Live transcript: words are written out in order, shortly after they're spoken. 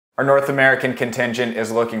Our North American contingent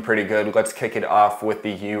is looking pretty good. Let's kick it off with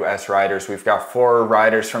the U.S. riders. We've got 4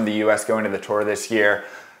 riders from the U.S. going to the Tour this year.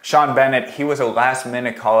 Sean Bennett, he was a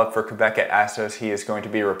last-minute call-up for Quebec at Astos. He is going to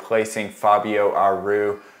be replacing Fabio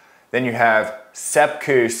Aru. Then you have Sepp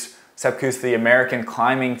Kuss. Sepp Kuss, the American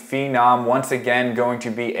climbing phenom, once again going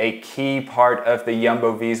to be a key part of the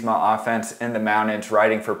Jumbo-Visma offense in the mountains,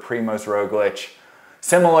 riding for Primož Roglič.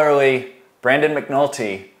 Similarly, Brandon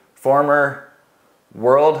McNulty, former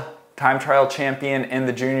world time trial champion in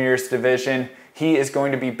the juniors division. He is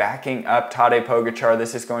going to be backing up Tadej Pogačar.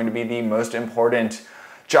 This is going to be the most important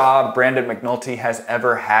job Brandon McNulty has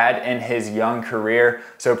ever had in his young career.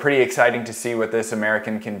 So pretty exciting to see what this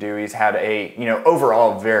American can do. He's had a,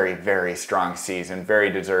 overall very, very strong season, very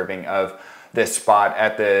deserving of this spot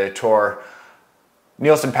at the Tour.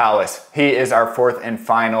 Neilson Powless, he is our 4th and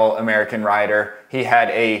final American rider. He had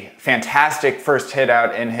a fantastic first hit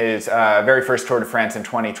out in his very first Tour de France in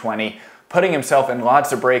 2020, putting himself in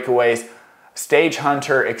lots of breakaways. Stage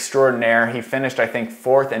hunter extraordinaire. He finished, I think,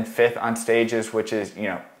 4th and 5th on stages, which is,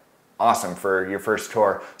 awesome for your first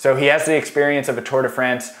Tour. So he has the experience of a Tour de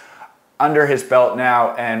France under his belt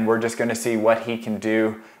now, and we're just going to see what he can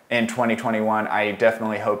do in 2021. I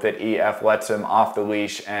definitely hope that EF lets him off the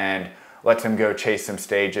leash and lets him go chase some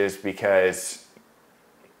stages, because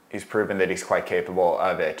he's proven that he's quite capable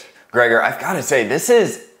of it. Gregor, I've got to say, this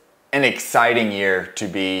is an exciting year to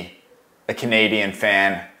be a Canadian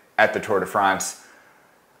fan at the Tour de France.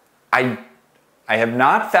 I have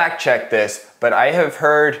not fact-checked this, but I have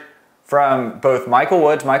heard from both Michael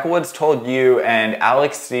Woods told you, and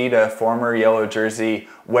Alex Steeda, former yellow jersey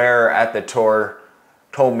wearer at the Tour,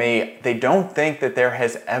 told me they don't think that there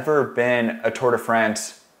has ever been a Tour de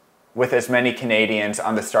France with as many Canadians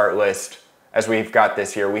on the start list as we've got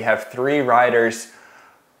this year. We have 3 riders.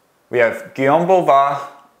 We have Guillaume Boivin,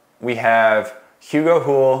 we have Hugo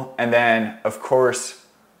Houle, and then, of course,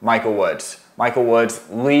 Michael Woods. Michael Woods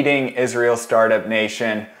leading Israel Startup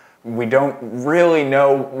Nation. We don't really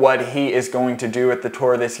know what he is going to do at the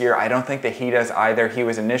Tour this year. I don't think that he does either. He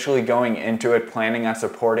was initially going into it planning on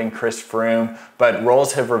supporting Chris Froome, but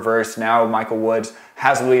roles have reversed. Now Michael Woods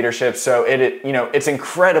has leadership, so it's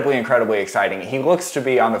incredibly, incredibly exciting. He looks to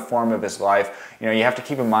be on the form of his life. You have to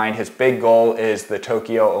keep in mind his big goal is the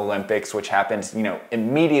Tokyo Olympics, which happens,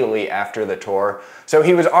 immediately after the Tour. So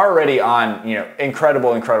he was already on,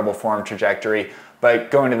 incredible, incredible form trajectory,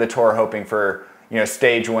 but going to the Tour hoping for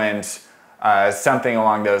stage wins, something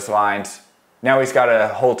along those lines. Now he's got a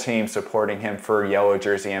whole team supporting him for yellow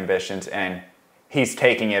jersey ambitions, and he's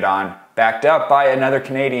taking it on, backed up by another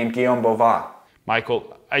Canadian, Guillaume Boivin.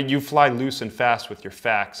 Michael, you fly loose and fast with your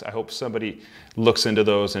facts. I hope somebody looks into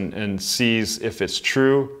those and sees if it's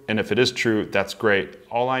true, and if it is true, that's great.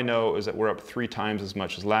 All I know is that we're up 3 times as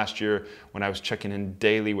much as last year when I was checking in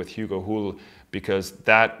daily with Hugo Houle, because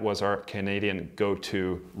that was our Canadian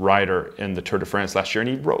go-to rider in the Tour de France last year, and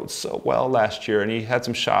he rode so well last year, and he had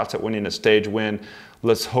some shots at winning a stage win.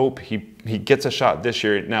 Let's hope he gets a shot this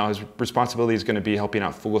year. Now his responsibility is going to be helping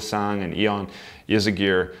out Fuglsang and Ion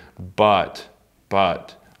Izagirre, but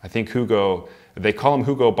I think Hugo, they call him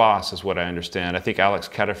Hugo Boss is what I understand. I think Alex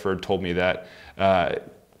Catterford told me that.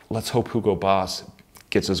 Let's hope Hugo Boss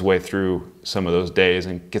gets his way through some of those days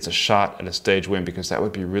and gets a shot at a stage win, because that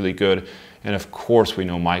would be really good. And of course we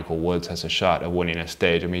know Michael Woods has a shot at winning a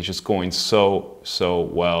stage. I mean, he's just going so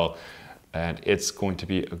well, and it's going to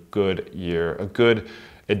be a good year, a good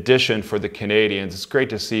addition for the Canadians. It's great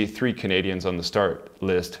to see 3 Canadians on the start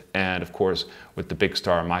list, and of course with the big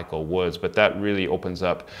star Michael Woods, but that really opens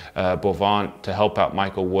up Boivin to help out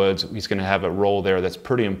Michael Woods. He's going to have a role there that's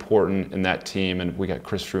pretty important in that team, and we got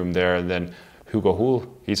Chris Froome there, and then Hugo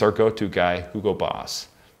Houle, he's our go-to guy, Hugo Boss.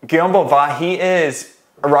 Guillaume Boivin, he is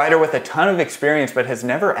a rider with a ton of experience, but has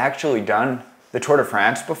never actually done the Tour de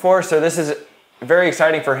France before, so this is very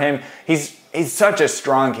exciting for him. He's such a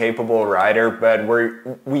strong, capable rider, but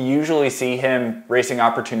we usually see him racing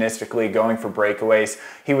opportunistically, going for breakaways.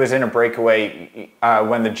 He was in a breakaway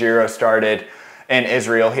when the Giro started in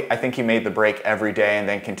Israel. I think he made the break every day and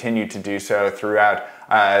then continued to do so throughout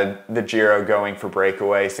the Giro, going for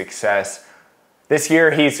breakaway success. This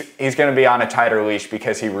year, he's going to be on a tighter leash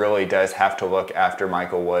because he really does have to look after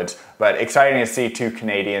Michael Woods. But exciting to see 2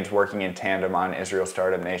 Canadians working in tandem on Israel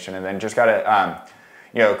Startup Nation. And then just got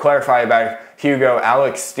to clarify about Hugo.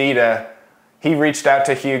 Alex Steeda, he reached out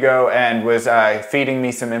to Hugo and was feeding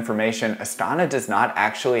me some information. Astana does not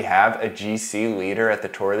actually have a GC leader at the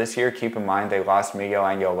Tour this year. Keep in mind they lost Miguel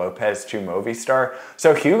Angel Lopez to Movistar.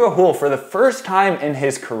 So Hugo Houle, for the first time in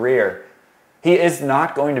his career, he is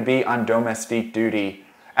not going to be on domestique duty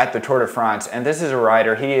at the Tour de France. And this is a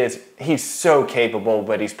rider, he's so capable,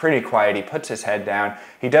 but he's pretty quiet. He puts his head down.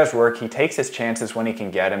 He does work. He takes his chances when he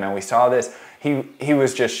can get them. And we saw this. He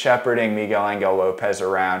was just shepherding Miguel Angel Lopez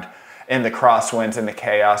around in the crosswinds and the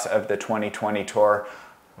chaos of the 2020 Tour.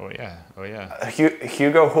 Oh yeah.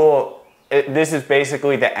 Hugo Houle, this is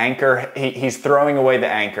basically the anchor. He's throwing away the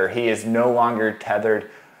anchor. He is no longer tethered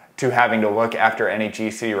to having to look after any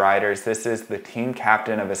GC riders. This is the team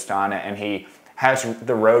captain of Astana, and he has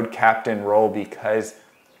the road captain role because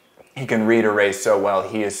he can read a race so well.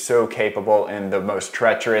 He is so capable in the most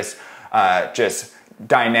treacherous, just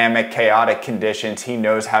dynamic, chaotic conditions. He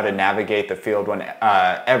knows how to navigate the field when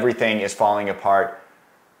everything is falling apart.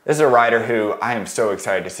 This is a rider who I am so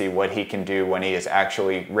excited to see what he can do when he is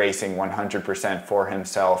actually racing 100% for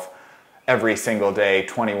himself every single day,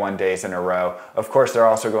 21 days in a row. Of course, they're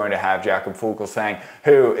also going to have Jakob Fuglsang,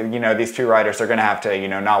 who, you know, these two riders are going to have to, you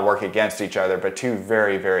know, not work against each other, but two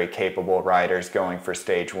very, very capable riders going for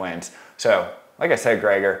stage wins. So, like I said,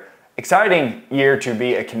 Gregor, exciting year to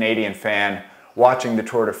be a Canadian fan watching the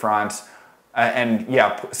Tour de France. And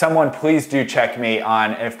yeah, someone please do check me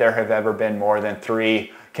on if there have ever been more than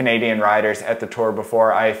 3 Canadian riders at the Tour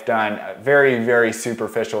before. I've done very, very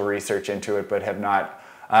superficial research into it, but have not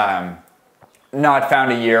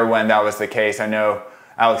found a year when that was the case. I know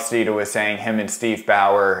Alex Dita was saying him and Steve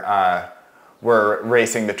Bauer were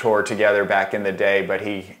racing the Tour together back in the day, but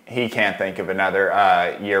he can't think of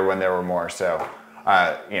another year when there were more. So,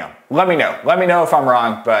 you know, let me know. Let me know if I'm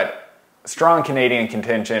wrong, but strong Canadian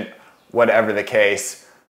contingent, whatever the case.